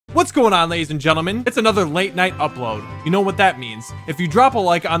What's going on, ladies and gentlemen? It's another late night upload. You know what that means. If you drop a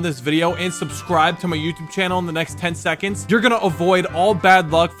like on this video and subscribe to my YouTube channel in the next 10 seconds, you're gonna avoid all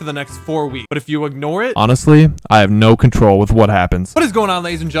bad luck for the next 4 weeks. But if you ignore it, honestly, I have no control with what happens. What is going on,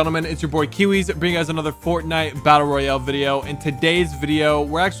 ladies and gentlemen? It's your boy Kiwiz bringing you guys another Fortnite Battle Royale video. In today's video,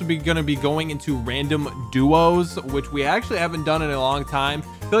 we're actually gonna be going into random duos, which we actually haven't done in a long time.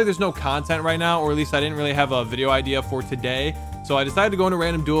 I feel like there's no content right now, or at least I didn't really have a video idea for today. So I decided to go into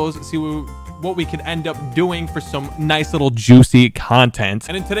random duos, see what we could end up doing for some nice little juicy content.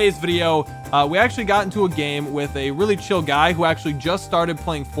 And in today's video, we actually got into a game with a really chill guy who actually just started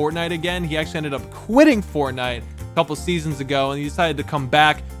playing Fortnite again. He actually ended up quitting Fortnite a couple seasons ago, and he decided to come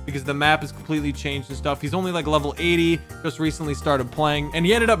back because the map has completely changed and stuff. He's only like level 80, just recently started playing, and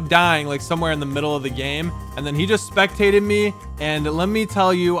he ended up dying like somewhere in the middle of the game, and then he just spectated me, and let me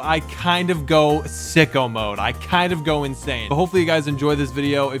tell you, I kind of go sicko mode. I kind of go insane. But hopefully you guys enjoy this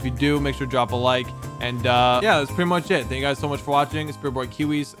video. If you do, make sure to drop a like, and yeah, that's pretty much it. Thank you guys so much for watching. It's your boy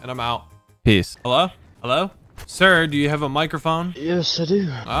Kiwiz, and I'm out. Peace. Hello? Hello? Sir, do you have a microphone? Yes, I do.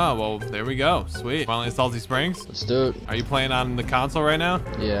 Oh, well, there we go. Sweet. Finally in Salty Springs? Let's do it. Are you playing on the console right now?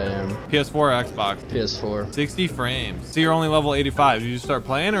 Yeah, I am. PS4 or Xbox? PS4. 60 frames. So you're only level 85. Did you just start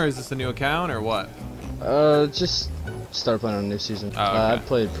playing, or is this a new account, or what? Just started playing on a new season. Oh, okay. I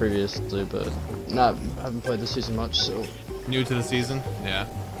played previously, but I haven't played this season much, so. New to the season? Yeah.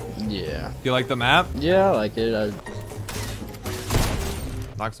 Yeah. Do you like the map? Yeah, I like it.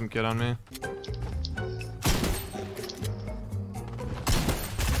 Knock some kid on me.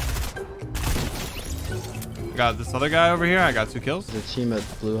 Got this other guy over here. I got 2 kills. The team at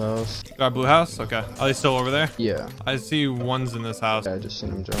Blue House. Got Blue House? Okay. Are they still over there? Yeah. I see one's in this house. Yeah, I just seen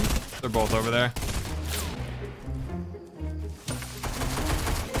him jump. They're both over there.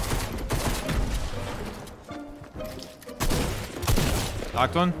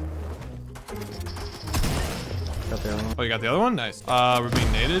 Knocked one. Got the other one. Oh, you got the other one? Nice. We're being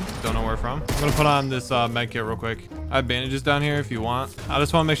naded. Don't know where from. I'm gonna put on this med kit real quick. I have bandages down here if you want. I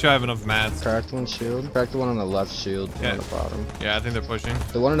just want to make sure I have enough mats. Cracked one shield. Cracked the one on the left shield. Yeah. On the bottom. Yeah, I think they're pushing.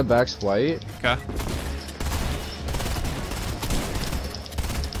 The one in the back's white. Okay.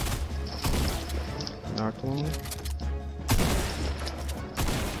 Knocked one.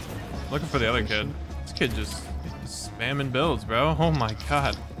 Looking for the other kid. This kid just spamming builds, bro. Oh my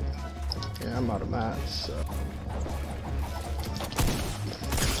god. Yeah, I'm out of mats, so.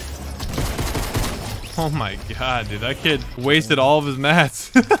 Oh my god, dude. That kid wasted all of his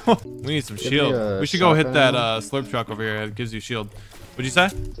mats. We need some shield. We should go hit that slurp truck over here. It gives you shield. What'd you say?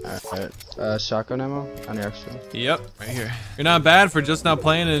 Alright. Shotgun ammo on your extra. Yep, right here. You're not bad for just now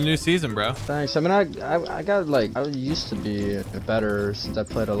playing in a new season, bro. Thanks. I mean, I got like, I used to be better since I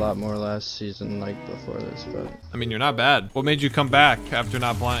played a lot more last season, like before this, but. I mean, you're not bad. What made you come back after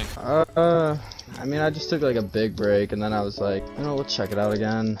not playing? I mean, I just took like a big break, and then I was like, you know, we'll check it out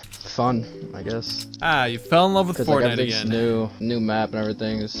again. Fun, I guess. Ah, you fell in love with Fortnite like, again. New map and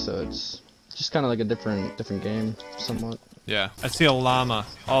everything, so it's just kind of like a different game, somewhat. Yeah, I see a llama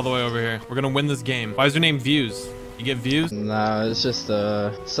all the way over here. We're gonna win this game. Why is your name Views? You get views? Nah, it's just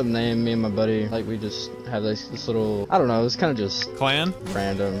some name me and my buddy, like we just have like this little, I don't know, it's kind of just clan?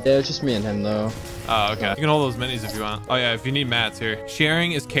 Random. Yeah, it's just me and him though. Oh, okay. You can hold those minis if you want. Oh yeah, if you need mats here.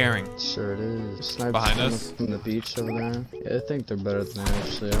 Sharing is caring. Sure it is. Snipers behind us from the beach over there. Yeah, I think they're better than that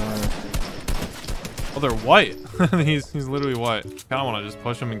actually. Oh, they're white. he's literally white. Kinda wanna just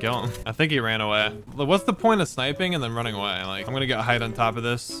push him and kill him. I think he ran away. What's the point of sniping and then running away? Like, I'm gonna get height on top of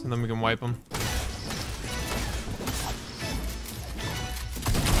this and then we can wipe him.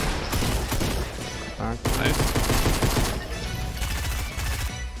 Nice.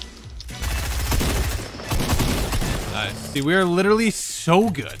 Nice. See, we are literally so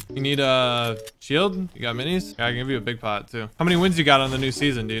good. You need a shield? You got minis? Yeah, I can give you a big pot too. How many wins you got on the new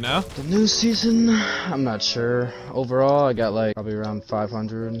season? Do you know? The new season? I'm not sure. Overall, I got like probably around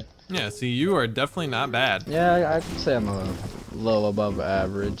 500. Yeah, see, you are definitely not bad. Yeah, I'd say I'm a low above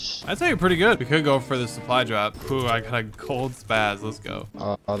average. I'd say you're pretty good. We could go for the supply drop. Ooh, I got a gold spaz. Let's go.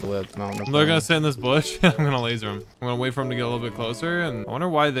 All the way up the mountain. They're gonna sit in this bush. I'm gonna laser him. I'm gonna wait for him to get a little bit closer, and I wonder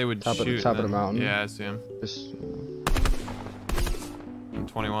why they would shoot. Top of the mountain. Yeah, I see him. Just,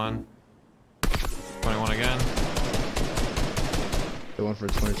 21. 21 again. Go one for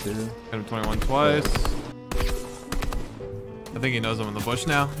 22. Hit him 21 twice. I think he knows I'm in the bush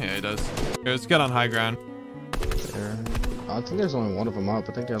now. Yeah, he does. Okay, let's get on high ground. There. I think there's only one of them up.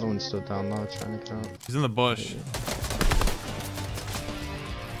 I think the other one's still down low trying to get out. He's in the bush.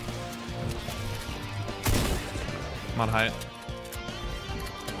 I'm on height.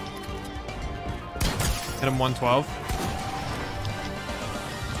 Hit him 112.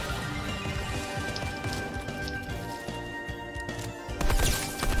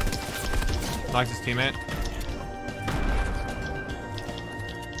 Knocked his teammate.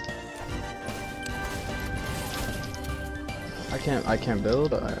 I can't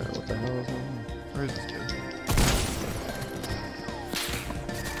build. What the hell is going on? Where is this dude?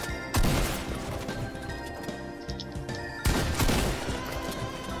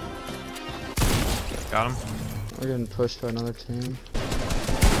 Got him. We're getting pushed by another team.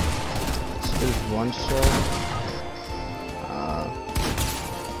 This dude's one shot.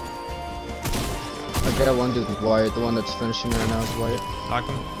 I got one dude white. The one that's finishing right now is white. Knock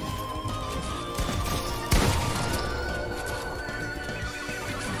him.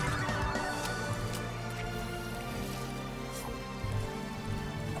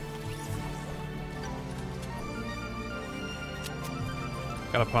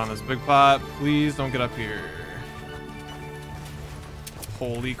 Gotta put on this big pot. Please don't get up here.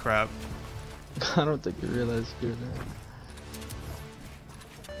 Holy crap. I don't think you realize you're there.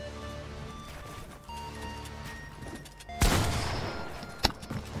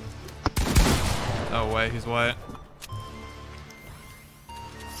 No way, he's white.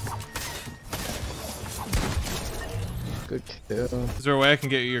 Good kill. Is there a way I can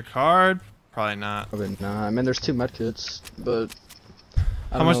get you your card? Probably not. Probably not. I mean, there's 2 medkits, but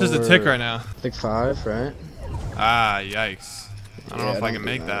How much does it tick right now? I think 5, right? Ah, yikes. I don't know if I can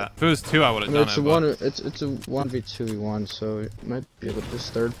make that. If it was 2, I would have I mean, done it. it's a 1v2v1, so it might be able to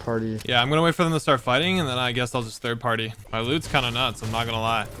just third party. Yeah, I'm gonna wait for them to start fighting, and then I guess I'll just third party. My loot's kind of nuts, I'm not gonna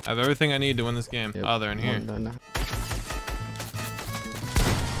lie. I have everything I need to win this game. Yep. Oh, they're in here. No.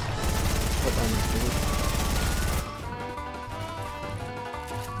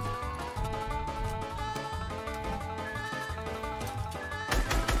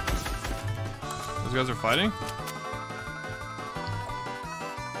 Those guys are fighting?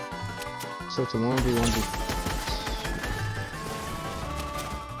 So it's a 1v1v.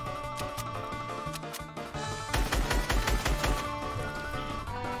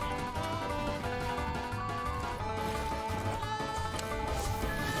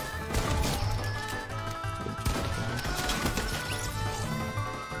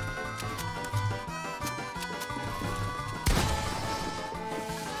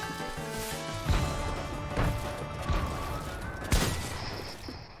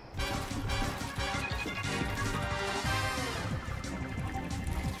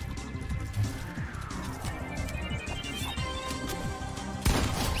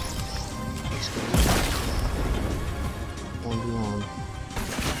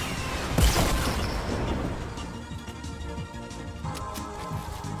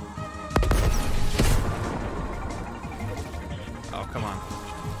 Oh, come on.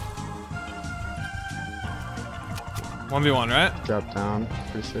 1v1, right? Drop down,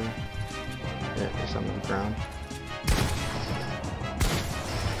 pretty sure. Yeah, there's something on the ground.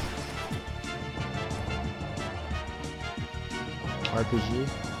 RPG?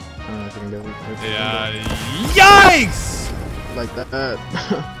 I don't know if you can go with RPG. Yeah. Yikes! Like that.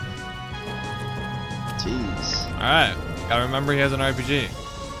 Jeez. Alright. Gotta remember he has an RPG.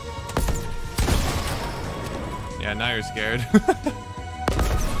 Yeah, now you're scared.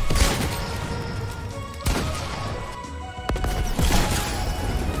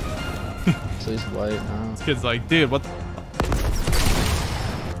 So he's white now. This kid's like, dude, what the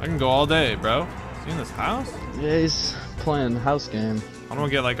I can go all day, bro. Is he in this house? Yeah, he's playing house game. I don't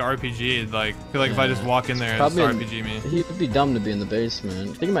get like RPG'd. Like, I feel like if I just walk in there and just Probably RPG me. He'd be dumb to be in the basement. I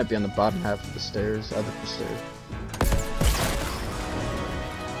think he might be on the bottom half of the stairs, other stairs.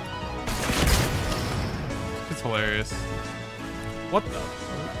 It's hilarious. What the?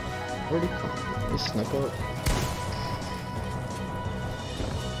 Where'd he come from? He snuck up.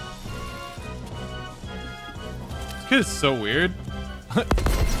 This kid is so weird.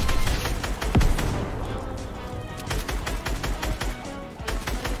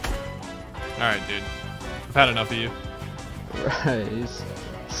 Alright, dude. I've had enough of you. Right, he's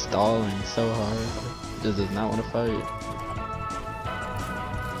stalling so hard. Just does not want to fight.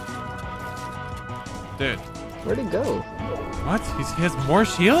 Dude. Where'd he go? What? He has more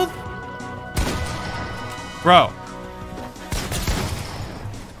shield? Bro.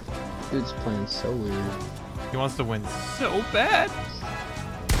 Dude's playing so weird. He wants to win so bad.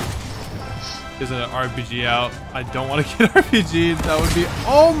 Isn't an RPG out? I don't want to get RPG'd. That would be...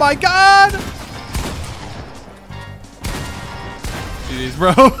 Oh my god! GG's,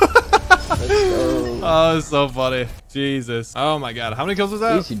 bro. Let's go. Oh, it's so funny. Jesus. Oh my god. How many kills was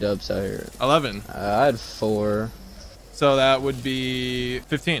that? Easy dubs out here. 11. I had 4. So that would be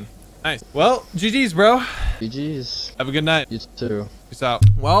 15. Nice. Well, GG's, bro. GG's. Have a good night. You too. Peace out.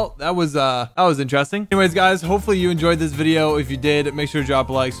 Well, that was interesting. Anyways, guys, hopefully you enjoyed this video. If you did, make sure to drop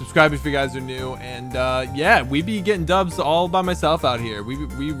a like, subscribe if you guys are new, and yeah, we be getting dubs all by myself out here. We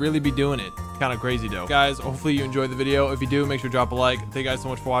really be doing it. Kind of crazy though. Guys, hopefully you enjoyed the video. If you do, make sure to drop a like. Thank you guys so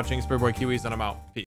much for watching. It's your boy Kiwiz, and I'm out. Peace.